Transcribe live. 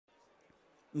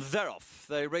They're off.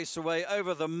 They race away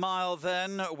over the mile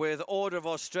then with Order of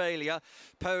Australia,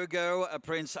 Pogo,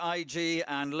 Prince IG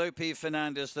and Lope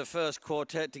Fernandez, the first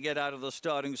quartet to get out of the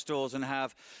starting stalls and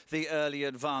have the early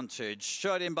advantage.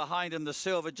 Straight in behind him, the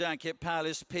silver jacket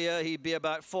Palace Pier. He'd be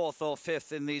about 4th or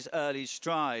 5th in these early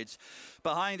strides.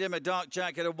 Behind him, a dark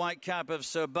jacket, a white cap of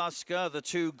Sir Busker, the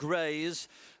two greys.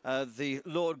 The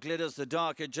Lord Glitters, the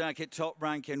darker jacket, top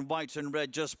rank in white and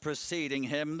red, just preceding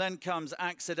him. Then comes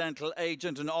Accidental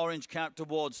Agent, an orange cap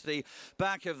towards the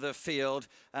back of the field.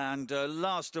 And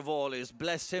last of all is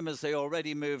Bless Him, as they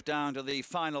already move down to the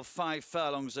final 5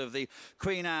 furlongs of the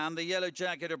Queen Anne. The yellow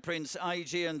jacket of Prince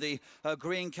IG and the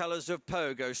green colours of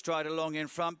Pogo stride along in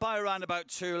front by around about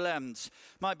 2 lengths.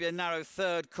 Might be a narrow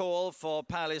third call for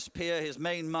Palace Pier, his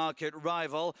main market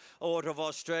rival. Order of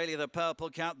Australia, the purple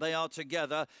cap, they are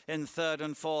together in 3rd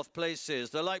and 4th places.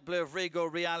 The light blue of Regal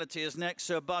Reality is next.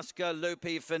 Sir Busker,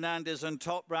 Lope Fernandez and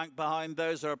top rank behind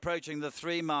those are approaching the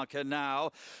 3 marker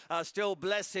now. Still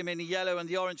Bless Him in yellow and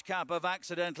the orange cap of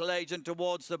Accidental Agent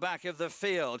towards the back of the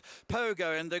field.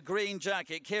 Pogo in the green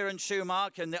jacket, Kieran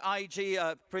Schumacher and the IG,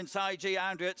 Prince IG,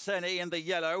 Andrew Tseni in the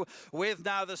yellow, with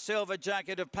now the silver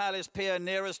jacket of Palace Pier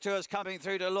nearest to us, coming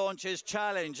through to launch his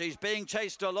challenge. He's being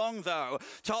chased along though.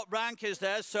 Top rank is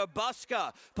there, Sir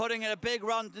Busker putting in a big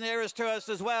run nearest to us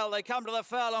as well. They come to the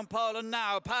furlong pole and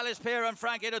now Palace Pier and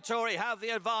Frankie Dettori have the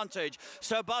advantage.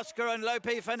 Sir Busker and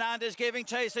Lope Fernandez giving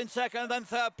chase in 2nd and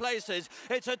 3rd places.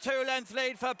 It's a 2-length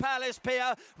lead for Palace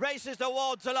Pier. Races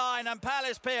towards the line and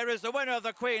Palace Pier is the winner of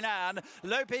the Queen Anne.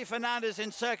 Lope Fernandez in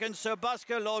 2nd, Sir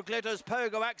Busker, Lord Glitters,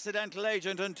 Pogo, Accidental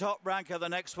Agent and top rank are the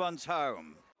next ones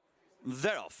home.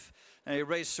 They're off. They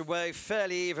race away,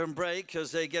 fairly even break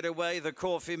as they get away. The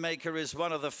Coffee Maker is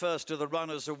one of the first of the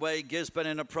runners away. Gisborne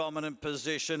in a prominent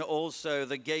position. Also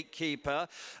the Gatekeeper.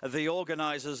 The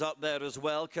organisers up there as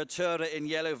well. Katura in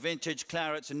yellow, Vintage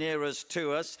Clarets nearest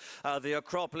to us. The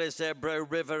Acropolis, Ebro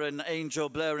River and Angel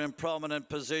Blur in prominent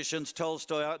positions.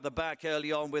 Tolstoy out the back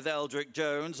early on with Eldrick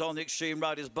Jones. On the extreme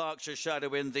right is Berkshire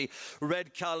Shadow in the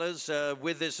red colours.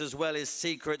 With this as well is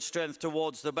Secret Strength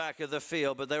towards the back of the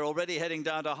field. But they're already heading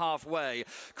down to halfway.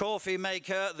 Coffee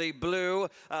Maker, the blue,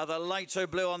 the lighter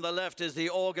blue on the left is the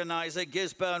organizer,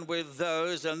 Gisborne with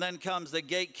those, and then comes the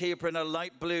Gatekeeper in a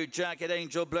light blue jacket,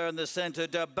 Angel Blur in the centre,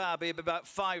 Dababi about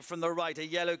 5 from the right, a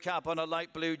yellow cap on a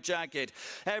light blue jacket.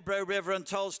 Ebro River and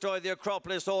Tolstoy, the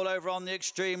Acropolis all over on the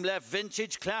extreme left.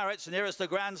 Vintage Clarets nearest the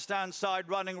grandstand side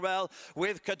running well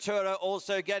with Katura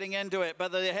also getting into it,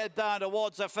 but they head down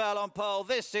towards the furlong pole.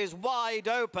 This is wide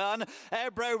open.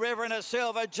 Ebro River in a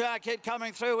silver jacket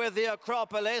coming through with the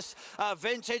Acropolis.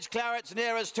 Vintage Clarets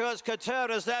nearest to us.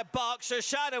 Katura's there. Berkshire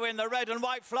Shadow in the red and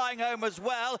white flying home as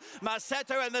well.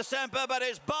 Masetto in the centre, but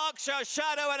it's Berkshire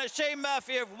Shadow and a Sheen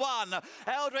Murphy have won.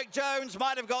 Eldrick Jones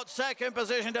might have got 2nd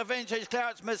position to Vintage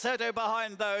Clarets. Masetto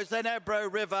behind those. Then Ebro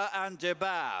River and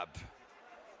Debab.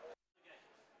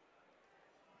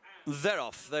 They're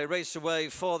off. They race away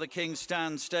for the King's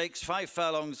Stand Stakes. 5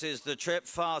 furlongs is the trip.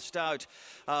 Fast out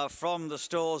from the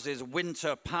stalls is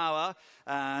Winter Power.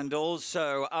 And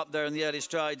also up there in the early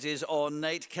strides is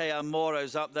Ornate. Kea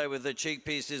Moro's up there with the cheek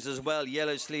pieces as well.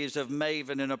 Yellow Sleeves of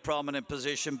Maven in a prominent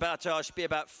position. Batage be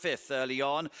about 5th early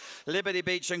on. Liberty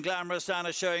Beach and Glamorous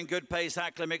Anna showing good pace.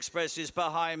 Acklam Express is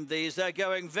behind these. They're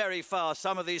going very fast.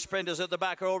 Some of these sprinters at the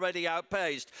back are already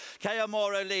outpaced. Kea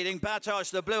Moro leading. Batage,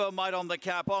 the blue and white on the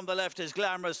cap. On the left is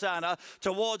Glamorous Anna.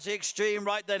 Towards the extreme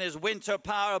right then is Winter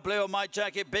Power. Blue and white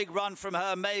jacket. Big run from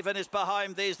her. Maven is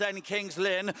behind these. Then King's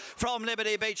Lynn from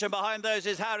Liberty Beach, and behind those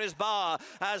is Harris Bar.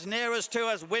 As nearest to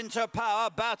us, Winter Power.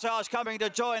 Batage coming to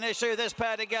join issue this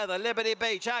pair together. Liberty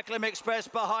Beach, Acklam Express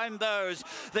behind those.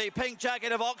 The pink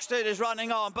jacket of Oxted is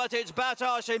running on, but it's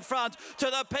Batage in front to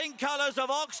the pink colours of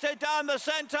Oxted down the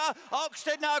centre.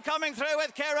 Oxted now coming through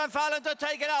with Kieran Fallon to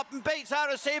take it up and beats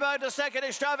Arecibo to 2nd.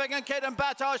 Extravagant Kid and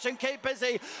Batage and keep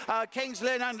busy. King's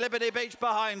Lynn and Liberty Beach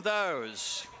behind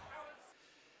those.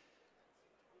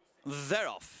 They're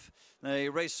off. They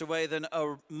race away then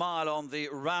a mile on the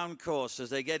round course as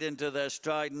they get into their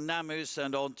stride. Namus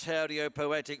and Ontario,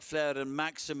 Poetic, Flair and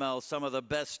Maximal, some of the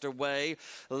best away.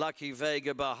 Lucky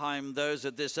Vega behind those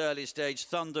at this early stage.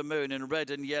 Thunder Moon in red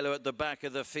and yellow at the back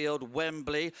of the field.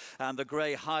 Wembley and the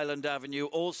grey Highland Avenue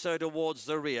also towards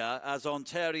the rear as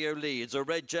Ontario leads. A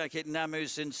red jacket,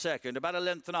 Namus in 2nd. About 1.5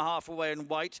 lengths away in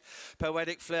white.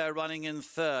 Poetic Flair running in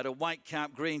 3rd. A white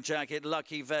cap, green jacket,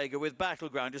 Lucky Vega with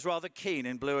Battleground is rather keen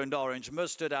in blue and orange. orange.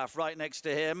 Mustardaf right next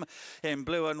to him in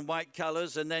blue and white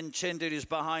colours, and then Chindit is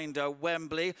behind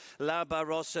Wembley. La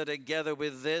Barossa together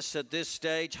with this. At this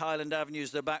stage, Highland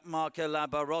Avenue's the back marker. La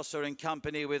Barossa in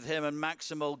company with him, and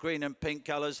Maximal, green and pink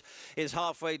colours, is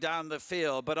halfway down the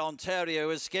field. But Ontario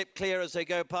has skipped clear as they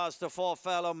go past the 4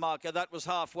 furlong marker. That was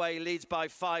halfway, leads by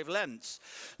 5 lengths.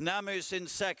 Namus in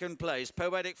second place.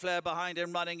 Poetic Flair behind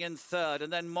him, running in third.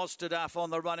 And then Mostadaf on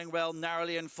the running rail,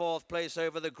 narrowly in fourth place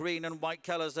over the green and white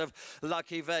colours of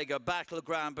Lucky Vega.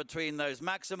 Battleground between those.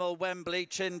 Maximal, Wembley,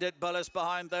 Chindit, Bullis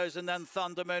behind those, and then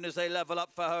Thunder Moon as they level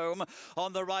up for home.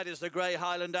 On the right is the grey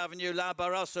Highland Avenue. La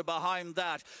Barossa behind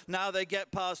that. Now they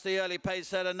get past the early pace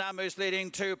setter. Namus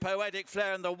leading 2. Poetic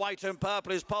Flair in the white and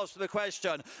purple is posed to the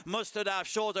question. Mustardaf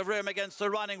short of room against the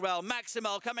running rail.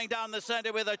 Maximal coming down the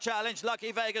centre with a challenge.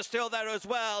 Lucky Vega still there as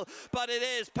well, but it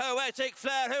is Poetic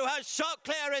Flair who has shot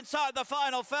clear inside the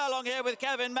final furlong here with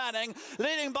Kevin Manning,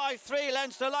 leading by 3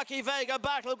 lengths to Lucky Vega.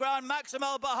 Battleground,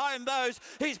 Maximal behind those.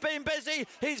 He's been busy,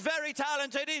 he's very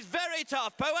talented, he's very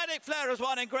tough. Poetic Flair has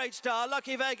won in great style.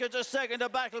 Lucky Vega just second to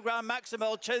Battleground.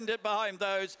 Maximal, Chindit behind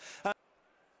those.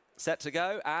 Set to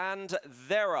go, and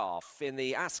they're off in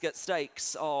the Ascot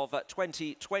Stakes of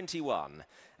 2021.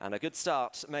 And a good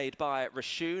start made by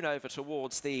Reshoun over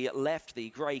towards the left, the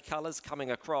grey colours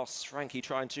coming across. Frankie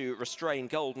trying to restrain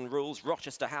Golden Rules.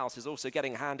 Rochester House is also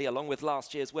getting handy, along with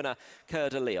last year's winner, Coeur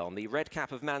de Lion. The red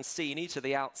cap of Mancini to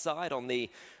the outside. On the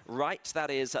right,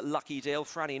 that is Lucky Deal.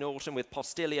 Franny Norton with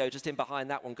Postilio just in behind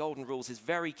that one. Golden Rules is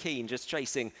very keen, just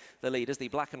chasing the leaders. The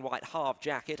black and white half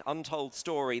jacket. Untold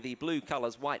Story, the blue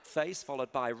colours, white face,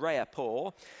 followed by Rhea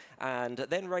Paw. And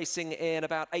then racing in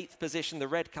about 8th position, the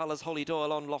red colours, Holly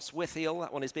Doyle on Lostwithiel.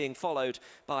 That one is being followed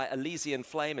by Elysian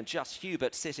Flame, and Just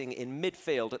Hubert sitting in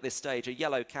midfield at this stage, a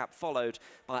yellow cap, followed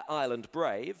by Island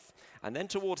Brave. And then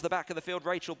towards the back of the field,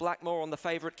 Rachel Blackmore on the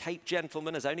favourite, Cape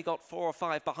Gentleman, has only got 4 or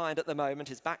 5 behind at the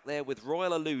moment, is back there with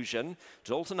Royal Illusion.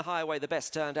 Dalton Highway, the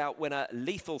best turned out winner,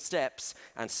 Lethal Steps,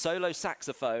 and Solo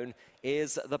Saxophone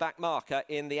is the back marker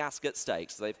in the Ascot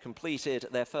Stakes. They've completed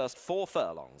their first 4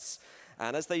 furlongs.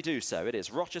 And as they do so, it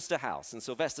is Rochester House and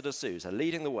Sylvester de Souza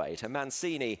leading the way to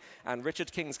Mancini and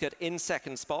Richard Kingscote in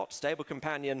second spot. Stable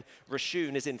companion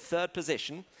Reshoun is in third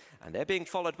position. And they're being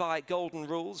followed by Golden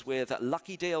Rules with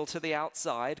Lucky Deal to the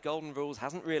outside. Golden Rules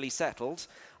hasn't really settled.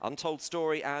 Untold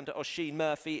Story and Oisin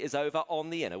Murphy is over on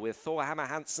the inner with Thorhammer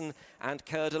Hansen and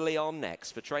Coeur de Lion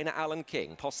next for trainer Alan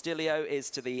King. Postilio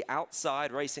is to the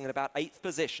outside, racing in about 8th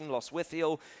position.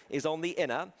 Lostwithiel is on the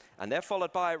inner. And they're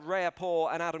followed by Rhea Paw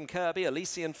and Adam Kirby.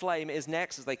 Elysian Flame is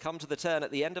next as they come to the turn at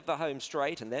the end of the home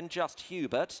straight. And then Just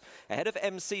Hubert ahead of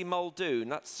MC Muldoon.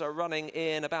 That's running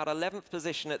in about 11th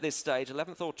position at this stage,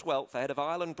 11th or 12th, ahead of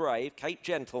Island Brave, Cape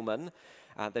Gentleman.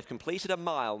 They've completed a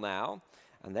mile now.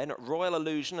 And then Royal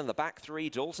Illusion and the back 3,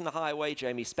 Dalton Highway,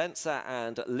 Jamie Spencer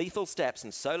and Lethal Steps,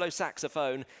 and Solo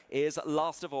Saxophone is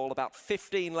last of all, about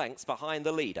 15 lengths behind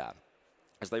the leader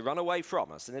as they run away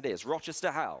from us. And it is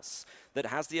Rochester House that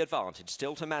has the advantage.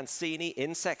 Still to Mancini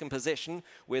in second position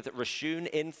with Reshoun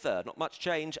in third. Not much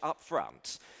change up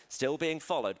front. Still being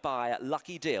followed by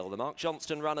Lucky Deal. The Mark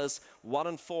Johnston runners 1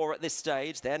 and 4 at this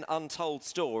stage. Then Untold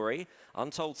Story.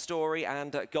 Untold Story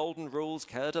and Golden Rules.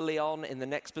 Coeur de Lion in the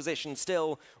next position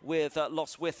still with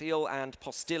Lostwithiel, and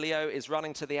Postilio is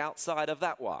running to the outside of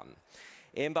that one.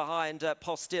 In behind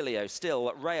Postilio,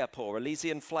 still Rhea Paw,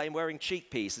 Elysian Flame wearing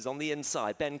cheek pieces on the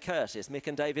inside. Ben Curtis, Mick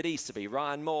and David Easterby,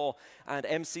 Ryan Moore and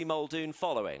MC Muldoon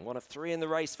following. 1 of 3 in the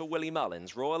race for Willie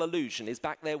Mullins. Royal Illusion is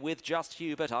back there with Just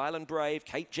Hubert, Island Brave,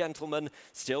 Cape Gentleman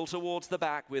still towards the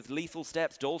back with Lethal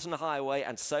Steps, Dalton Highway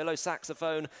and Solo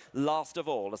Saxophone last of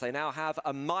all, as they now have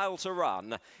a mile to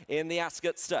run in the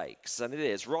Ascot Stakes. And it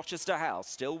is Rochester House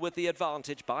still with the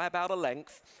advantage by about a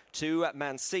length to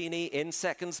Mancini in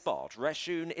second spot.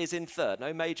 Reshoun is in third.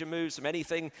 No major moves from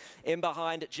anything in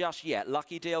behind just yet.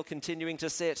 Lucky Deal continuing to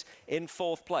sit in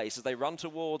fourth place as they run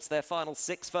towards their final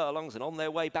 6 furlongs and on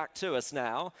their way back to us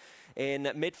now. In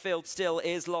midfield still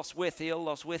is Lostwithiel.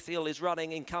 Lostwithiel is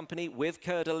running in company with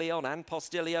Coeur de Lion and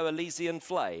Postilio, Elysian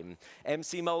Flame.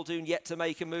 MC Muldoon yet to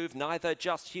make a move, neither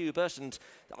Just Hubert, and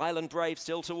Island Brave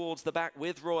still towards the back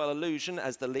with Royal Illusion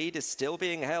as the lead is still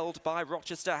being held by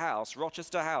Rochester House.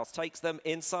 Rochester House takes them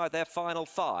inside their final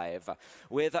 5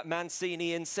 with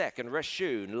Mancini in second,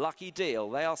 Reshoun, Lucky Deal.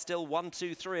 They are still 1,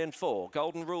 2, 3 and 4.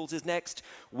 Golden Rules is next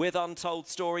with Untold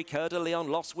Story, Coeur de Lion,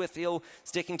 Lostwithiel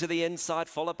sticking to the inside,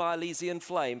 followed by Elysian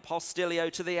Flame,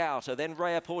 Postilio to the outer, then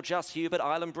Rayaport, Just Hubert,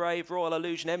 Island Brave, Royal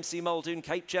Illusion, MC Muldoon,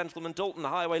 Cape Gentleman, Dalton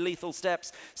Highway, Lethal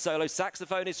Steps. Solo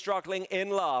Saxophone is struggling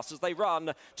in last as they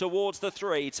run towards the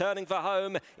 3, turning for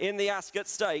home in the Ascot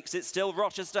Stakes. It's still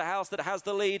Rochester House that has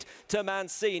the lead to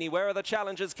Mancini. Where are the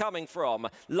challengers coming from?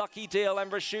 Lucky Deal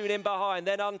and Reshoun in behind,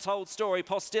 then Untold Story.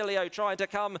 Postilio trying to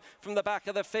come from the back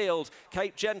of the field.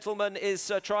 Cape Gentleman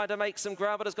is trying to make some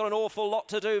ground, but has got an awful lot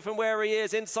to do from where he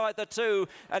is inside the 2.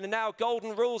 And now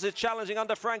Golden Rules is challenging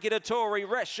under Frankie Dettori.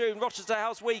 Reshoun, Rochester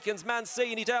House weakens.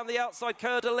 Mancini down the outside.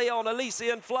 Coeur de Lion,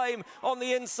 Elysian Flame on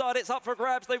the inside. It's up for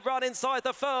grabs. They run inside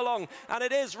the furlong, and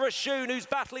it is Reshoun who's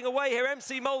battling away here.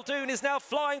 MC Muldoon is now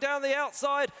flying down the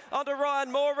outside under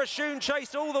Ryan Moore. Reshoun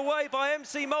chased all the way by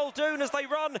MC Muldoon as they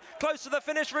run close to the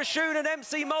finish. Reshoun and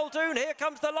MC Muldoon. Here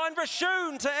comes the line.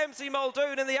 Reshoun to MC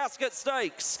Muldoon in the Ascot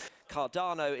Stakes.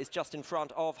 Cardano is just in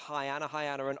front of Hyanna.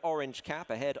 Hyanna an orange cap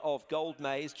ahead of Gold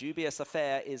Maze. Dubious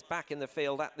Affair is back in the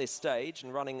field at this stage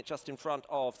and running just in front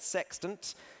of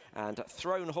Sextant. And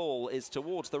Throne Hall is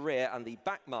towards the rear, and the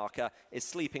back marker is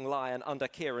Sleeping Lion under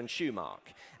Kieran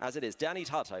Schumark. As it is Danny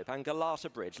Tudhope and Galata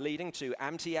Bridge leading to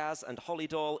Amtiyaz and Holly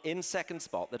Doyle in second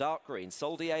spot. The dark green,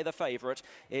 Soldier the favourite,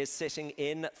 is sitting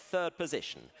in third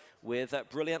position. With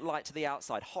Brilliant Light to the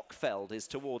outside. Hockfeld is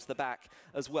towards the back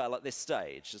as well at this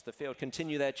stage as the field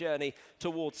continue their journey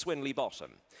towards Swinley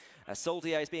Bottom.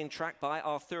 Soldier is being tracked by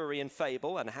Arthurian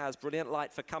Fable and has Brilliant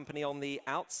Light for company on the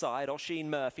outside. Oisin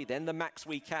Murphy, then the Max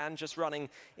We Can, just running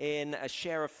in a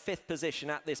share of 5th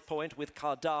position at this point with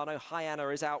Cardano.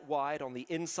 Hyanna is out wide on the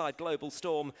inside. Global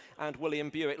Storm and William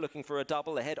Buick looking for a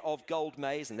double ahead of Gold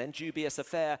Maze, and then Dubious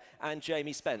Affair and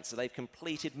Jamie Spencer. They've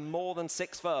completed more than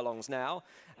 6 furlongs now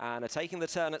and are taking the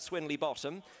turn at Swinley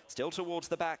Bottom. Still towards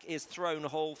the back is Throne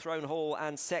Hall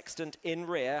and Sextant in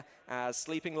rear, as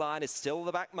Sleeping Lion is still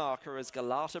the back marker as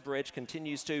Galata Bridge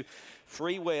continues to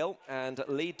freewheel and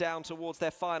lead down towards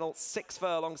their final 6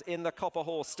 furlongs in the Copper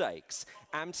Horse Stakes.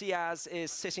 Amtiyaz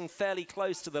is sitting fairly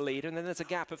close to the leader, and then there's a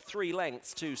gap of 3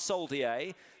 lengths to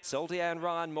Soldier. Soldier and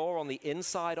Ryan Moore on the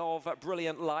inside of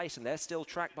Brilliant Light, and they're still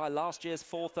tracked by last year's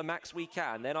 4th, the Max We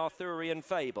Can, then Arthurian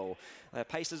Fable. Their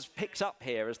pace has picked up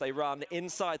here as they run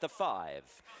inside the 5.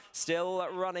 Still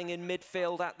running in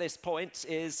midfield at this point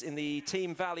is in the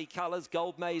Team Valley colours,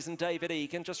 Gold Maze and David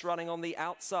Egan, just running on the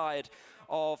outside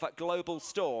of Global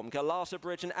Storm. Galata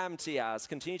Bridge and Amtiyaz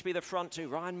continue to be the front 2.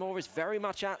 Ryan Moore is very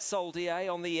much at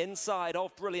Soldier on the inside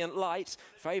of Brilliant Light.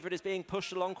 Favourite is being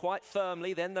pushed along quite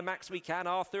firmly. Then the Max We Can,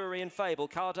 Arthurian Fable.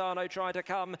 Cardano trying to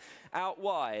come out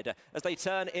wide as they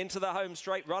turn into the home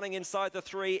straight, running inside the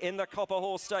 3 in the Copper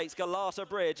Horse Stakes. Galata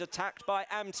Bridge attacked by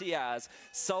Amtiyaz.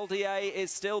 Soldier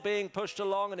is still being pushed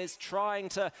along and is trying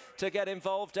to get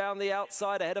involved down the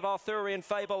outside ahead of Arthurian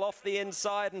Fable off the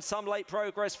inside, and some late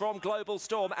progress from Global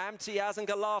Storm. Amtiyaz and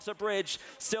Galata Bridge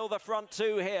still the front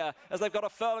 2 here as they've got a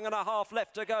furlong and a half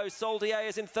left to go. Soldier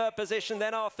is in 3rd position,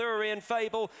 then Arthurian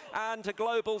Fable and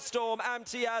Global Storm.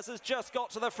 Amtiyaz has just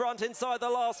got to the front inside the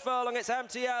last furlong. It's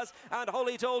Amtiyaz and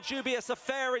Holly Doyle. Dubious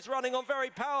Affair is running on very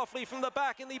powerfully from the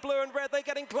back in the blue and red. They're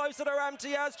getting closer to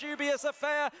Amtiyaz. Dubious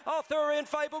Affair, Arthurian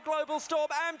Fable, Global Storm,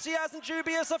 Amtiyaz and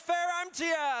Dubious Affair.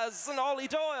 Amtiyaz and Holly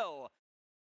Doyle.